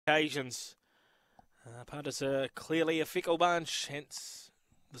occasions. Punters are clearly a fickle bunch, hence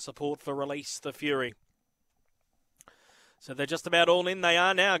the support for Release the Fury. So they're just about all in. They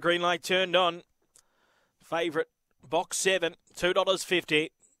are now. Green light turned on. Favourite, box 7,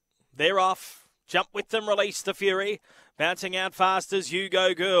 $2.50. They're off. Jump with them, Release the Fury. Bouncing out fast as You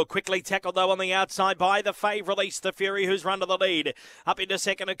Go Girl. Quickly tackled, though, on the outside by the fave, Release the Fury, who's run to the lead. Up into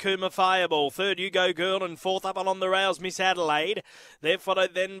second, Akuma Fireball. Third, You Go Girl. And fourth, up along the rails, Miss Adelaide. They're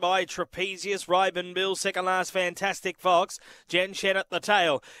followed then by Trapezius, Ryben Bill. Second last, Fantastic Fox. Jen Shen at the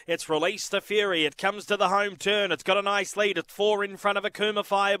tail. It's Release the Fury. It comes to the home turn. It's got a nice lead. It's 4 in front of Akuma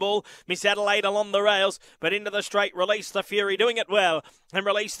Fireball. Miss Adelaide along the rails, but into the straight, Release the Fury, doing it well. And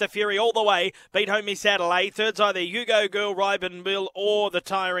Release the Fury all the way. Beat home Miss Adelaide. Third's either You Go Girl, Ryben Bill, or the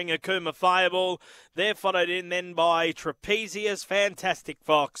tiring Akuma Fireball. They're followed in then by Trapezius, Fantastic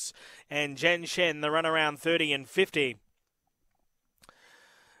Fox, and Jen Shen, the run around 30 and 50.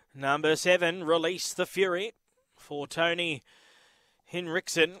 Number 7, Release the Fury for Tony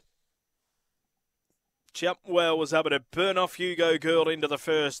Henriksen. Jump well, was able to burn off You Go Girl into the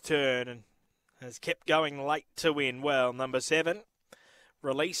first turn and has kept going late to win well. Number 7,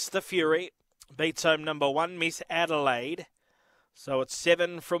 Release the Fury. Beats home number 1, Miss Adelaide. So it's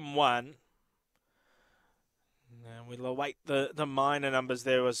 7 from 1. Now we'll await the minor numbers.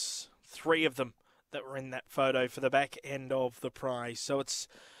 There was 3 of them that were in that photo for the back end of the prize. So it's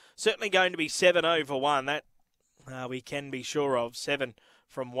certainly going to be 7 over 1. That we can be sure of. 7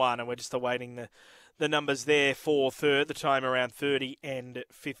 from 1. And we're just awaiting the numbers there for third. The time around 30 and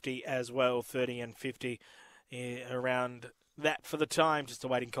 50 as well. 30 and 50 around that for the time. Just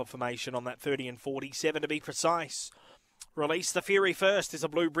awaiting confirmation on that 30 and 47 to be precise. Release the Fury first is a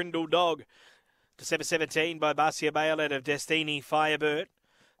blue brindle dog. December 17 by Barcia Bale out of Destiny Firebird.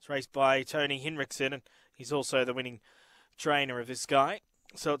 It's raced by Tony Henriksen, and he's also the winning trainer of this guy.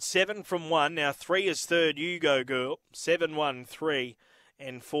 So it's 7 from 1. Now 3 is third, You Go Girl. 7, 1, 3.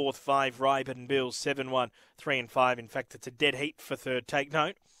 And fourth, 5, Ryben Bill. 7, 1, 3 and 5. In fact, it's a dead heat for third. Take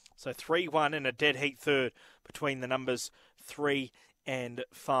note. So 3, 1 and a dead heat third between the numbers 3 and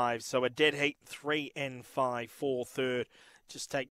 5. So a dead heat 3 and 5 for third. Just take